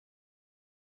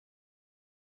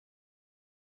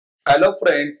Hello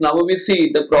friends, now we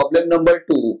see the problem number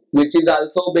 2, which is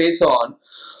also based on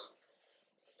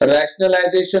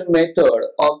rationalization method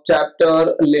of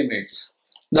chapter limits.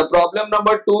 The problem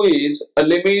number 2 is a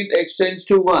limit extends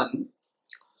to 1,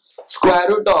 square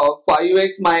root of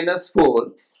 5x minus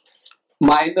 4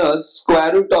 minus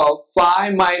square root of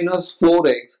 5 minus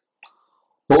 4x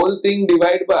whole thing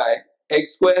divided by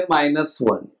x square minus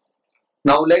 1.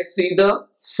 Now let's see the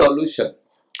solution.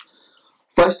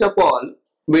 First of all,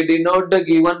 we denote the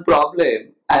given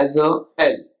problem as a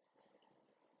L.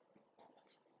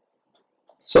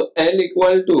 So L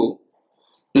equal to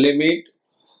limit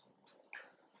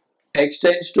x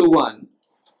tends to 1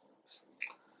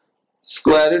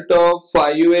 square root of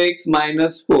 5x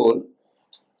minus 4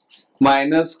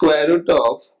 minus square root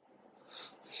of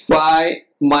 5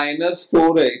 minus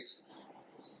 4x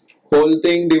whole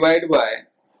thing divided by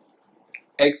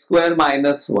x square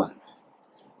minus 1.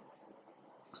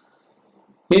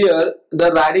 Here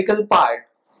the radical part,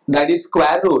 that is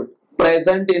square root,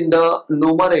 present in the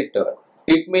numerator.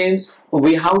 It means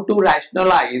we have to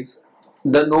rationalize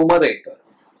the numerator.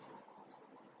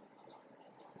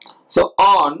 So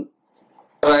on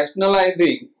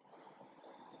rationalizing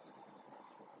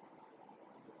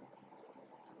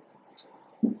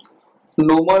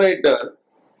numerator,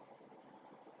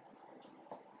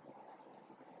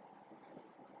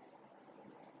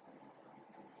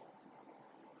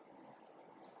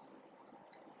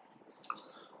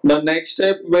 the next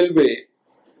step will be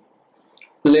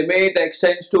limit x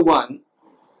tends to 1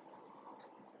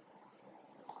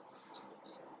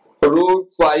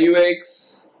 root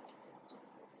 5x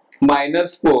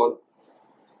minus 4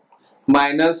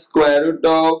 minus square root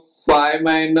of 5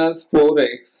 minus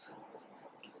 4x,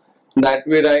 that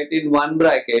we write in one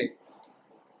bracket.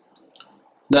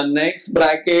 The next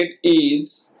bracket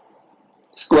is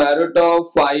square root of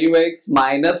 5x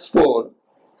minus 4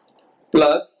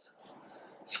 plus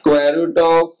square root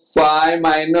of 5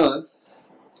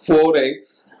 minus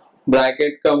 4x,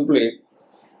 bracket complete.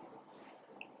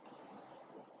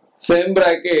 Same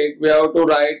bracket we have to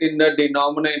write in the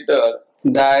denominator,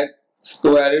 that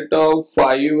square root of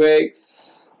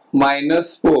 5x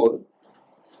minus 4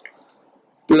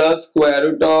 plus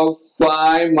square root of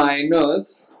 5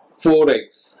 minus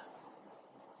 4x.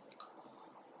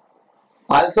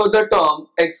 Also the term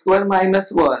x square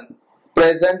minus 1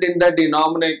 present in the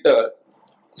denominator.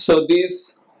 So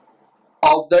this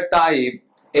of the type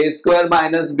a square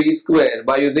minus b square,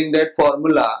 by using that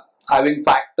formula having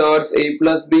factors a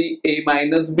plus b, a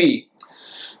minus b.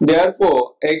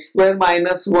 Therefore x square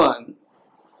minus 1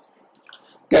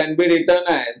 can be written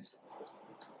as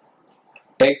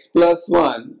x plus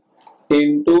 1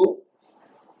 into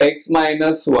x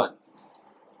minus 1,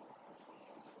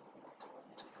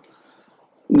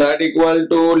 that equal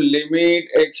to limit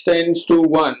x tends to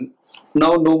 1.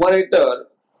 Now numerator,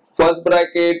 first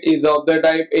bracket is of the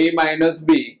type a minus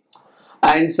b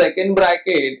and second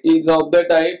bracket is of the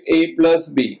type a plus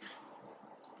b.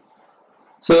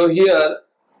 So here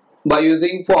by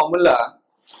using formula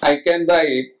I can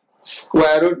write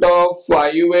square root of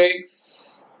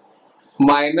 5x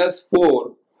minus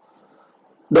 4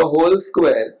 the whole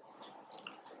square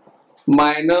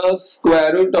minus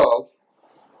square root of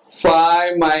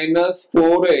 5 minus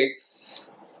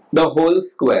 4x the whole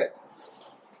square.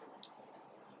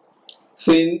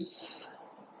 Since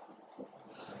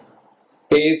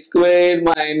a square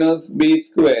minus b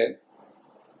square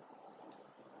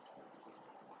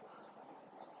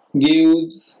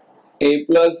gives a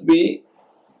plus b,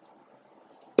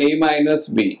 a minus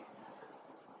b.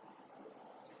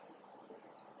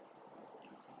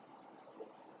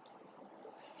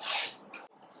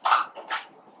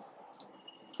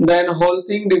 Then whole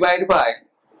thing divided by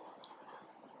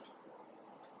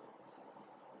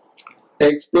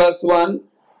x plus 1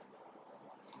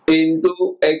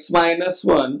 into x minus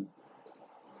 1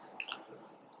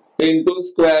 into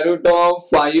square root of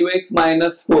 5x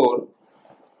minus 4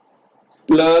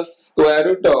 plus square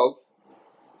root of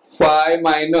 5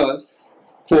 minus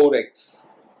 4x.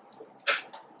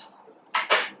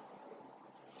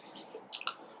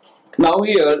 Now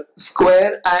here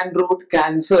square and root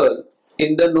cancel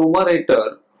in the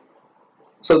numerator.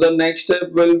 So the next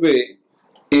step will be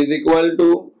is equal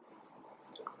to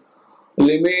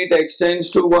limit x tends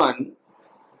to 1.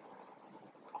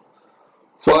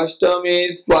 First term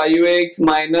is 5x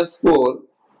minus 4,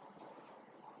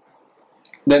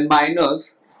 then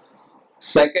minus.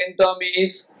 Second term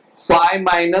is 5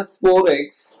 minus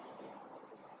 4x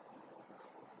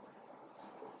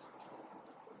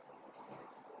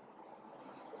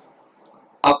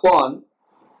upon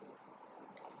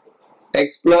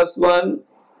x plus 1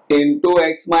 into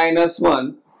x minus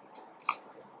 1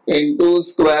 into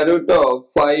square root of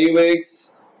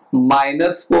 5x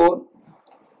minus 4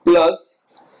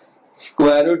 plus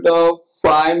square root of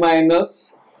 5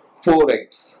 minus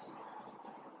 4x.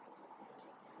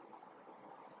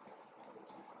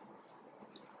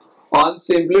 On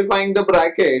simplifying the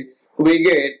brackets, we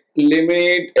get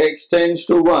limit x tends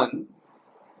to 1,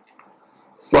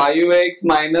 5x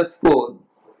minus 4,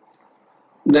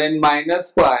 then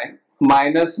minus 5,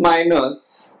 minus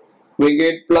minus, we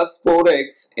get plus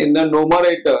 4x in the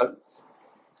numerator,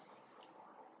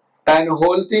 and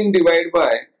whole thing divided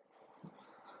by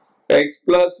x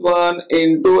plus 1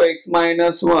 into x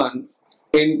minus 1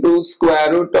 into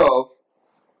square root of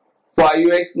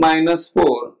 5x minus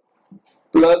 4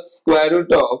 plus square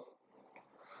root of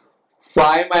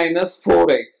 5 minus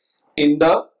 4x in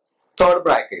the third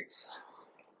brackets.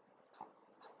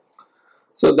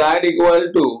 So that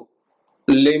equal to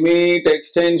limit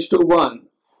x tends to 1.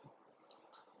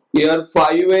 Here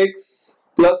 5x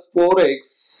plus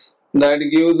 4x, that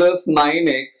gives us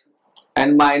 9x,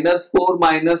 and minus 4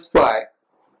 minus 5,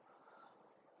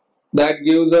 that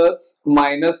gives us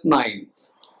minus 9.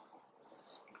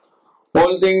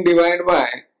 Whole thing divided by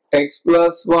x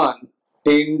plus 1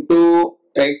 into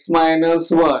x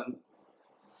minus 1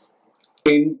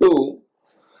 into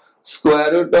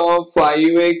square root of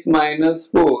 5x minus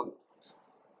 4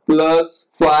 plus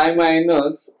 5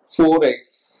 minus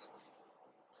 4x.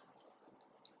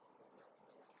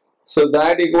 So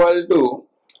that equal to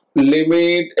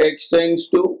limit x tends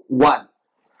to 1.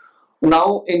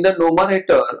 Now in the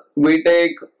numerator we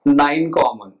take 9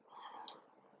 common.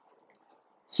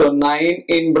 So 9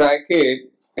 in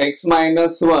bracket x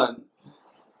minus 1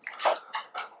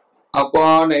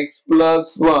 upon x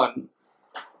plus 1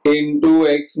 into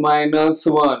x minus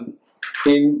 1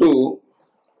 into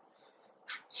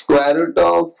square root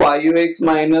of 5x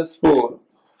minus 4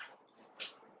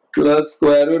 plus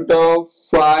square root of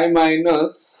 5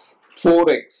 minus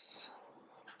 4x,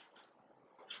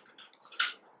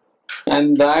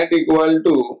 and that equal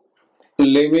to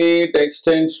limit x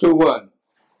tends to 1.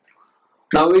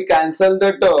 Now we cancel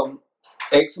the term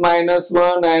x minus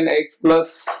 1 and x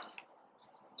plus,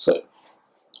 sorry,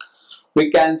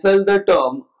 we cancel the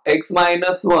term x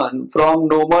minus 1 from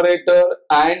numerator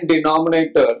and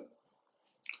denominator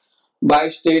by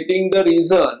stating the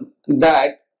reason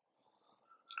that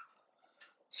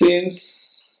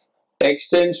since x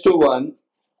tends to 1,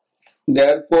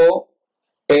 therefore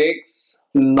x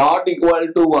not equal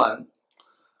to 1,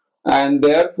 and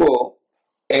therefore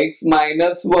x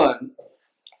minus 1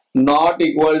 not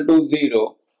equal to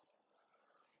 0.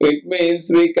 It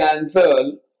means we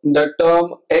cancel the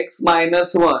term x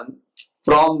minus 1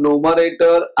 from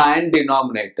numerator and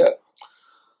denominator.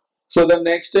 So the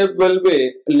next step will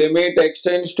be limit x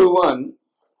tends to 1,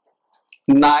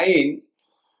 9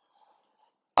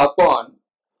 upon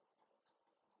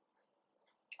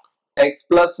x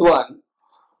plus 1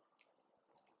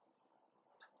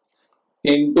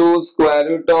 into square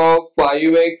root of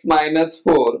 5x minus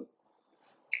 4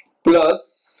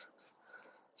 plus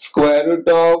square root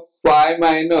of 5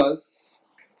 minus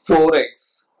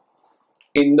 4x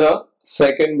in the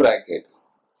second bracket.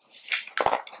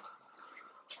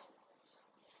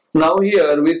 Now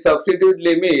here we substitute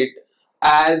limit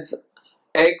as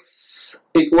x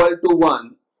equal to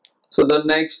 1. So the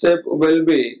next step will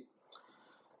be,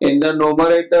 in the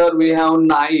numerator we have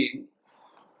 9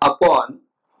 upon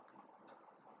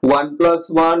 1 plus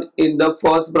 1 in the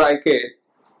first bracket,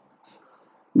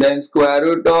 then square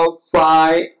root of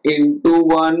 5 into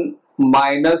 1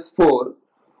 minus 4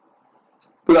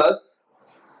 plus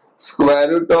square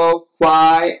root of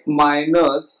 5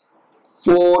 minus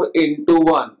 4 into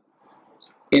 1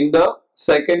 in the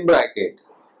second bracket.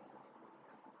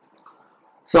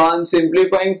 So on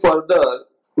simplifying further,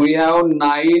 we have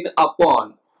 9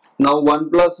 upon, now 1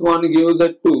 plus 1 gives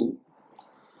a 2,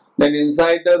 then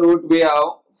inside the root we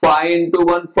have 5 into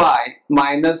 1 5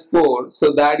 minus 4,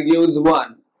 so that gives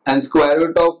 1, and square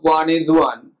root of 1 is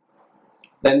 1,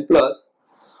 then plus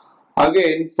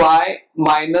again 5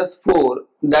 minus 4,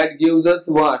 that gives us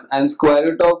 1, and square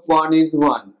root of 1 is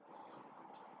 1.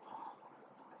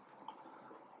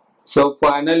 So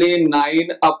finally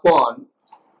 9 upon,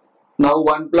 now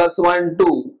 1 plus 1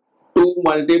 2, 2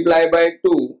 multiplied by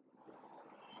 2,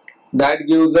 that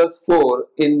gives us 4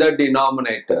 in the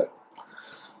denominator.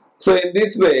 So in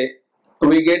this way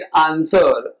we get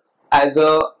answer as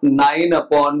a 9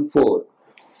 upon 4.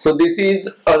 So this is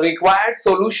a required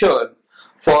solution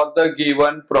for the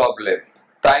given problem.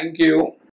 Thank you.